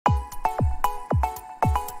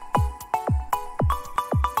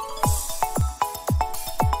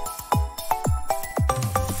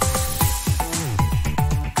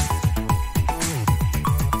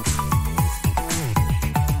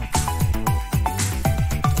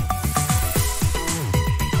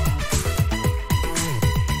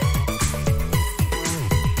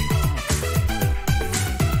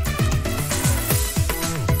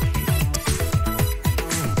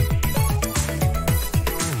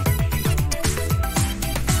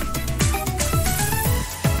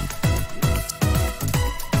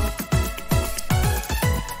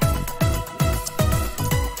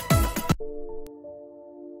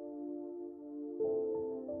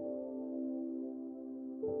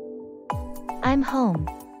I'm home.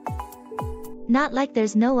 Not like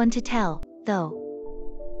there's no one to tell, though.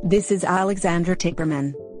 This is Alexandra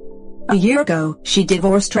Tibberman. A year ago, she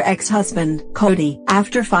divorced her ex-husband, Cody,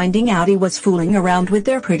 after finding out he was fooling around with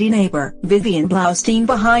their pretty neighbor, Vivian Blaustein,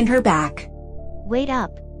 behind her back. Wait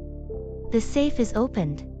up. The safe is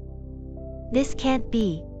opened. This can't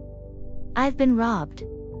be. I've been robbed.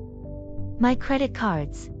 My credit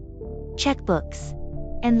cards, checkbooks,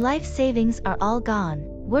 and life savings are all gone.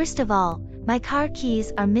 Worst of all, my car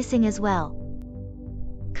keys are missing as well.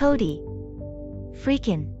 Cody.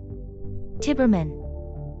 Freakin. Tibberman.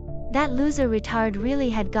 That loser retard really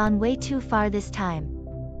had gone way too far this time.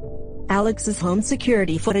 Alex's home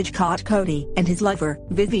security footage caught Cody and his lover,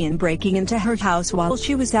 Vivian, breaking into her house while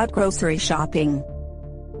she was out grocery shopping.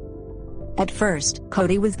 At first,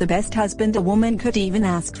 Cody was the best husband a woman could even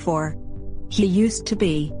ask for. He used to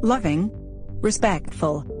be loving,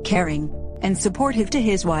 respectful, caring, and supportive to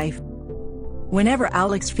his wife. Whenever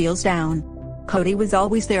Alex feels down, Cody was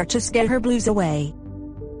always there to scare her blues away.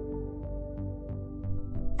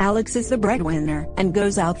 Alex is the breadwinner and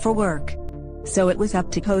goes out for work, so it was up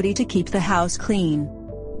to Cody to keep the house clean.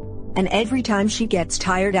 And every time she gets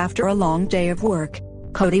tired after a long day of work,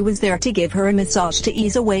 Cody was there to give her a massage to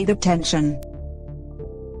ease away the tension.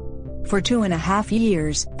 For 2.5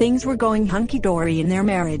 years, things were going hunky-dory in their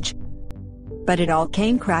marriage. But it all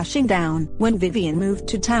came crashing down when Vivian moved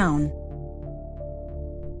to town.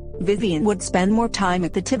 Vivian would spend more time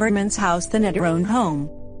at the Tibberman's house than at her own home.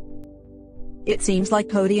 It seems like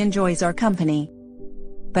Cody enjoys our company,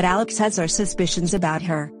 but Alex has her suspicions about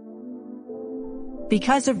her.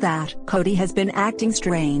 Because of that, Cody has been acting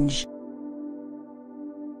strange.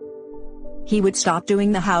 He would stop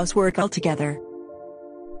doing the housework altogether.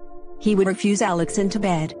 He would refuse Alex into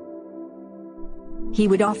bed. He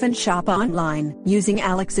would often shop online, using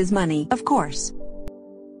Alex's money, of course.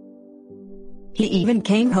 He even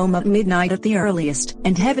came home at midnight at the earliest,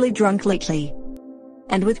 and heavily drunk lately.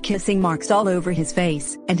 And with kissing marks all over his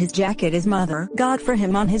face, and his jacket his mother got for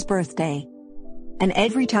him on his birthday. And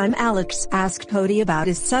every time Alex asked Cody about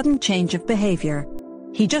his sudden change of behavior,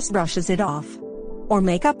 he just brushes it off, or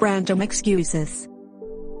make up random excuses.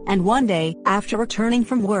 And one day, after returning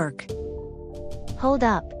from work. Hold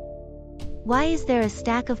up. Why is there a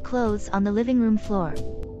stack of clothes on the living room floor?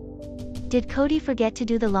 Did Cody forget to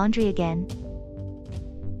do the laundry again?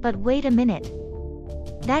 But wait a minute.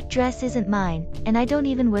 That dress isn't mine, and I don't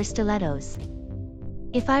even wear stilettos.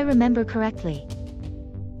 If I remember correctly,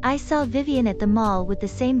 I saw Vivian at the mall with the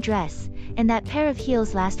same dress, and that pair of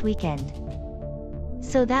heels last weekend.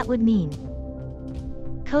 So that would mean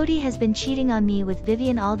Cody has been cheating on me with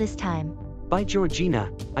Vivian all this time. By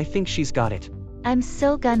Georgina, I think she's got it. I'm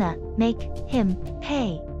so gonna make him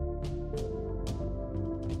pay.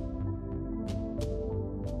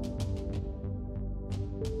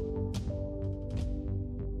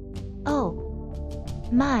 Oh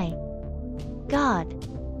my God.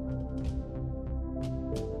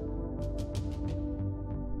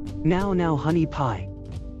 Now honey pie.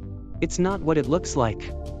 It's not what it looks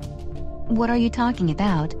like. What are you talking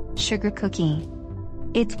about, sugar cookie?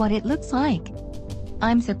 It's what it looks like.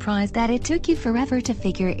 I'm surprised that it took you forever to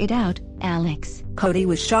figure it out, Alex. Cody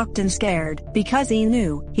was shocked and scared, because he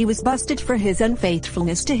knew he was busted for his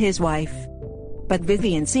unfaithfulness to his wife. But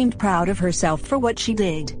Vivian seemed proud of herself for what she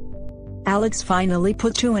did. Alex finally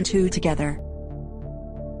put 2 and 2 together.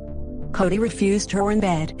 Cody refused her in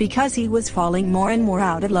bed because he was falling more and more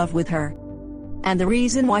out of love with her. And the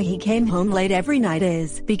reason why he came home late every night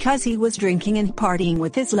is because he was drinking and partying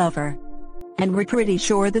with his lover. And we're pretty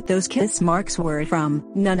sure that those kiss marks were from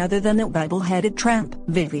none other than that bubble-headed tramp,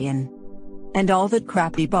 Vivian. And all that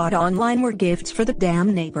crap he bought online were gifts for the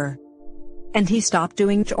damn neighbor. And he stopped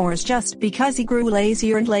doing chores just because he grew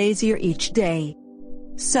lazier and lazier each day.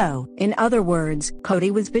 So, in other words,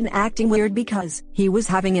 Cody was been acting weird because he was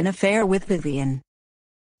having an affair with Vivian.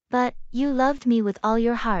 But you loved me with all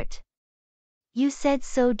your heart. You said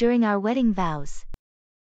so during our wedding vows.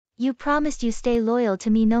 You promised you stay loyal to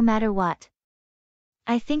me no matter what.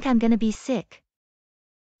 I think I'm gonna be sick.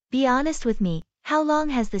 Be honest with me, how long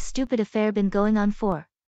has this stupid affair been going on for?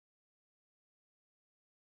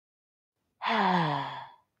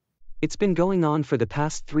 It's been going on for the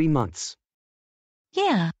past 3 months.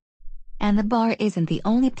 Yeah. And the bar isn't the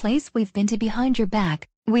only place we've been to behind your back.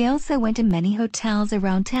 We also went to many hotels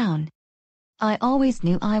around town. I always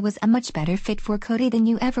knew I was a much better fit for Cody than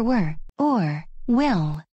you ever were, or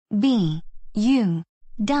will be. You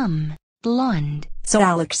dumb blonde. So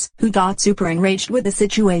Alex, who got super enraged with the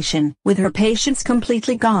situation, with her patience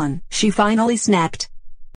completely gone, she finally snapped.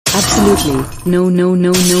 Absolutely, no.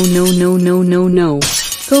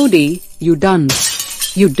 Cody, You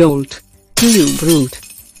dunce. You dolt. You brute.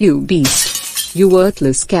 You beast. You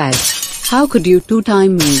worthless cad. How could you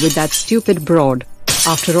two-time me with that stupid broad?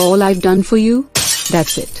 After all I've done for you?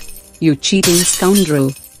 That's it. You cheating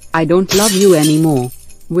scoundrel. I don't love you anymore.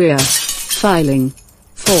 We're filing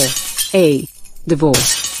for a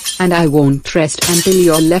divorce. And I won't rest until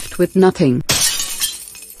you're left with nothing.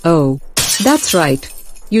 Oh, that's right.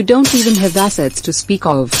 You don't even have assets to speak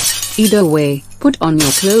of. Either way, put on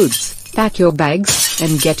your clothes, pack your bags,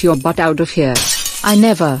 and get your butt out of here. I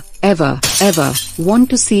never, ever, ever want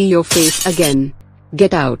to see your face again.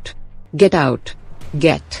 Get out. Get out.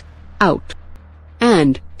 Get out.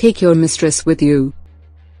 And take your mistress with you.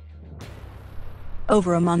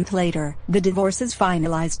 Over a month later, the divorce is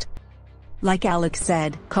finalized. Like Alex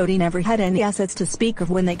said, Cody never had any assets to speak of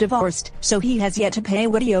when they divorced, so he has yet to pay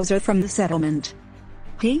what he owes her from the settlement.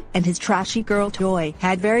 He and his trashy girl toy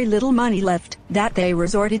had very little money left, that they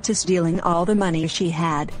resorted to stealing all the money she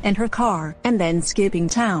had, and her car, and then skipping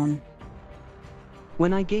town.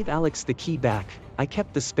 When I gave Alex the key back, I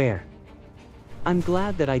kept the spare. I'm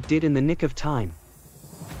glad that I did in the nick of time.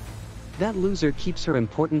 That loser keeps her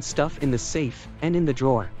important stuff in the safe, and in the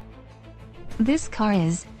drawer. This car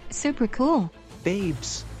is super cool.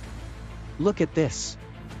 Babes. Look at this.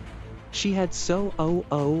 She had so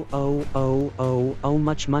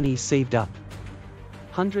much money saved up.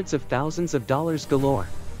 Hundreds of thousands of dollars galore.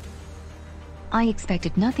 I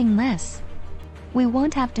expected nothing less. We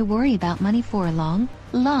won't have to worry about money for a long,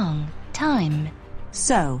 long time.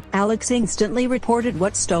 So, Alex instantly reported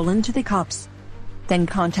what's stolen to the cops. Then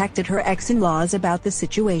contacted her ex-in-laws about the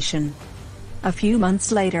situation. A few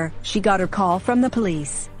months later, she got a call from the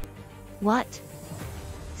police. What?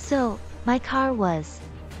 So, my car was...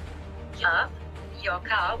 Yup. Your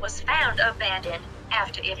car was found abandoned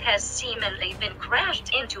after it has seemingly been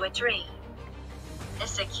crashed into a tree. The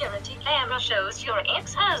security camera shows your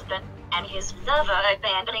ex-husband and his lover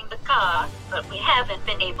abandoning the car, but we haven't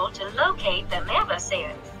been able to locate them ever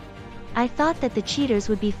since. I thought that the cheaters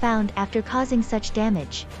would be found after causing such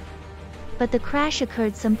damage. But the crash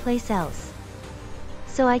occurred someplace else.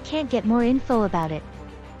 So I can't get more info about it.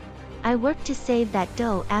 I worked to save that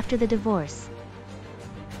dough after the divorce.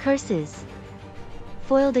 Curses.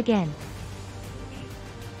 Foiled again.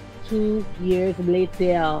 2 years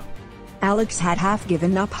later. Alex had half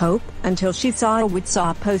given up hope, until she saw a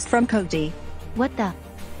WhatsApp post from Cody. What the?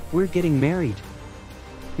 We're getting married.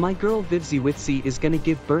 My girl Vivzy Witsy is gonna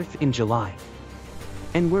give birth in July.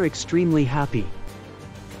 And we're extremely happy.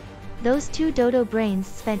 Those two dodo brains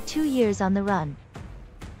spent 2 years on the run.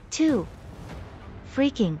 2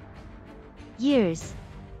 freaking years.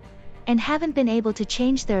 And haven't been able to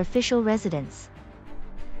change their official residence.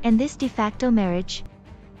 And this de facto marriage?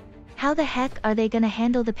 How the heck are they gonna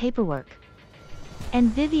handle the paperwork? And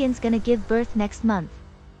Vivian's gonna give birth next month.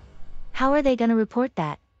 How are they gonna report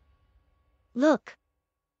that? Look.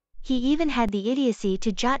 He even had the idiocy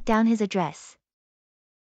to jot down his address.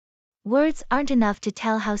 Words aren't enough to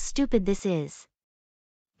tell how stupid this is.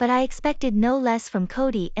 But I expected no less from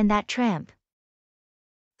Cody and that tramp.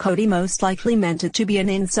 Cody most likely meant it to be an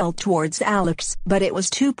insult towards Alex, but it was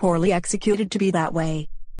too poorly executed to be that way.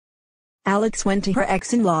 Alex went to her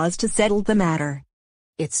ex-in-laws to settle the matter.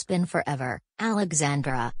 It's been forever,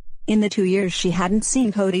 Alexandra. In the 2 years she hadn't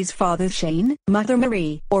seen Cody's father Shane, mother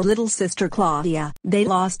Marie, or little sister Claudia, they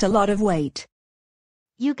lost a lot of weight.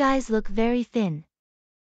 You guys look very thin.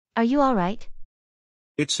 Are you alright?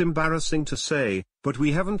 It's embarrassing to say, but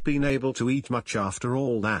we haven't been able to eat much after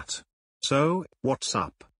all that. So, what's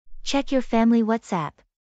up? Check your family WhatsApp.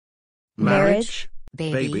 Marriage?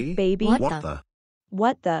 Baby? Baby? What the?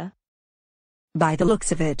 What the? By the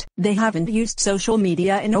looks of it, they haven't used social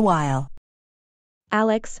media in a while.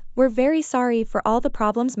 Alex, we're very sorry for all the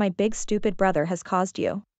problems my big stupid brother has caused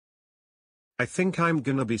you. I think I'm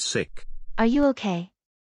gonna be sick. Are you okay?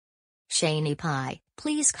 Shaney Pie,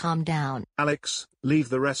 please calm down. Alex, leave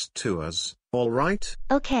the rest to us, alright?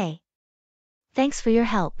 Okay. Thanks for your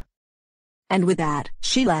help. And with that,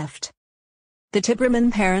 she left. The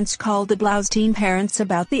Tibberman parents called the Blaustein parents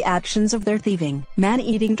about the actions of their thieving,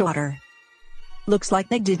 man-eating daughter. Looks like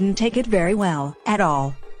they didn't take it very well, at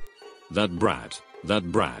all. That brat,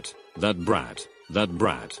 that brat, that brat, that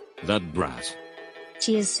brat, that brat.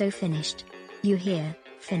 She is so finished. You hear,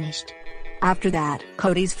 finished. After that,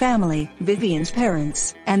 Cody's family, Vivian's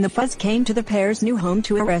parents, and the fuzz came to the pair's new home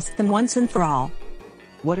to arrest them once and for all.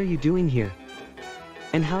 What are you doing here?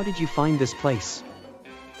 And how did you find this place?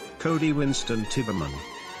 Cody Winston Tibberman.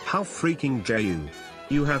 How freaking dare you?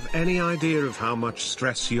 You have any idea of how much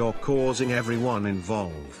stress you're causing everyone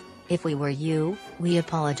involved? If we were you, we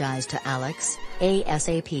apologize to Alex,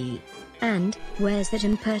 ASAP. And, where's that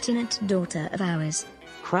impertinent daughter of ours?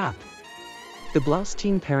 Crap. The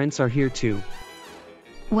Blaustein parents are here too.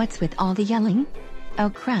 What's with all the yelling? Oh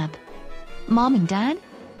crap. Mom and Dad?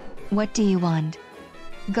 What do you want?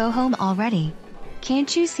 Go home already.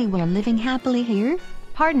 Can't you see we're living happily here?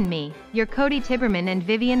 Pardon me, you're Cody Tibberman and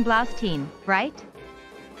Vivian Blaustein, right?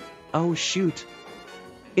 Oh shoot.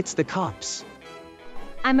 It's the cops.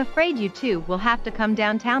 I'm afraid you two will have to come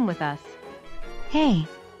downtown with us. Hey.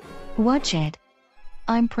 Watch it.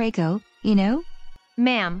 I'm Prego, you know?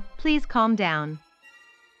 Ma'am, please calm down.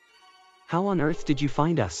 How on earth did you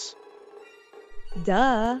find us?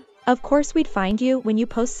 Duh. Of course we'd find you when you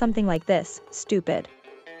post something like this, stupid.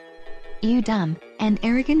 You dumb and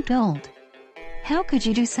arrogant dolt. How could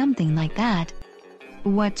you do something like that?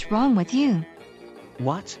 What's wrong with you?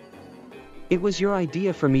 What? It was your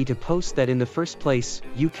idea for me to post that in the first place,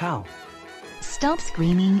 you cow. Stop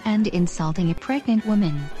screaming and insulting a pregnant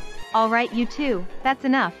woman. All right, you two, that's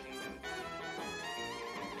enough.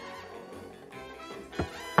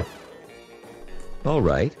 All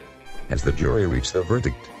right. Has the jury reached their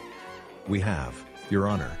verdict? We have, Your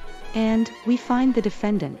Honor. And we find the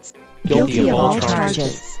defendants Guilty of all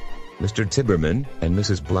charges. Mr. Tibberman and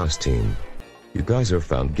Mrs. Blaustein. You guys are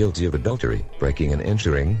found guilty of adultery, breaking and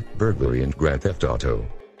entering, burglary and grand theft auto.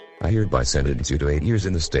 I hereby sentence you to 8 years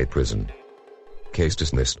in the state prison. Case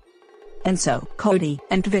dismissed. And so, Cody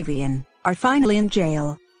and Vivian are finally in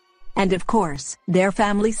jail. And of course, their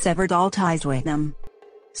family severed all ties with them.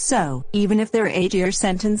 So, even if their 8-year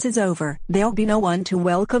sentence is over, there'll be no one to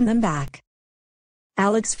welcome them back.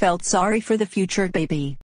 Alex felt sorry for the future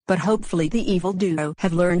baby. But hopefully the evil duo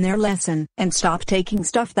have learned their lesson and stopped taking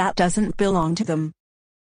stuff that doesn't belong to them.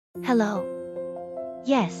 Hello.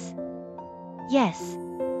 Yes. Yes.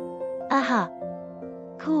 Aha.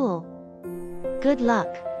 Cool. Good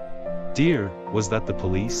luck. Dear, was that the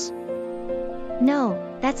police? No,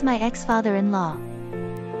 that's my ex-father-in-law.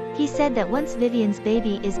 He said that once Vivian's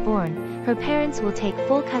baby is born, her parents will take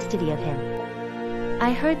full custody of him.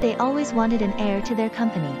 I heard they always wanted an heir to their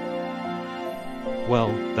company.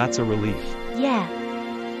 Well, that's a relief. Yeah.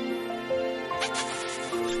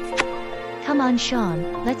 Come on,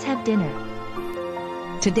 Sean, let's have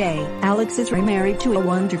dinner. Today, Alex is remarried to a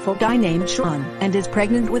wonderful guy named Sean and is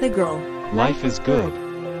pregnant with a girl. Life is good.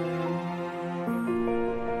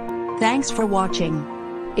 Thanks for watching.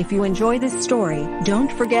 If you enjoy this story,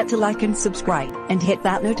 don't forget to like and subscribe and hit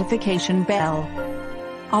that notification bell.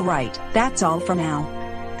 Alright, that's all for now.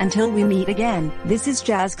 Until we meet again, this is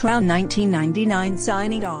Jazz Clown 1999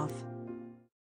 signing off.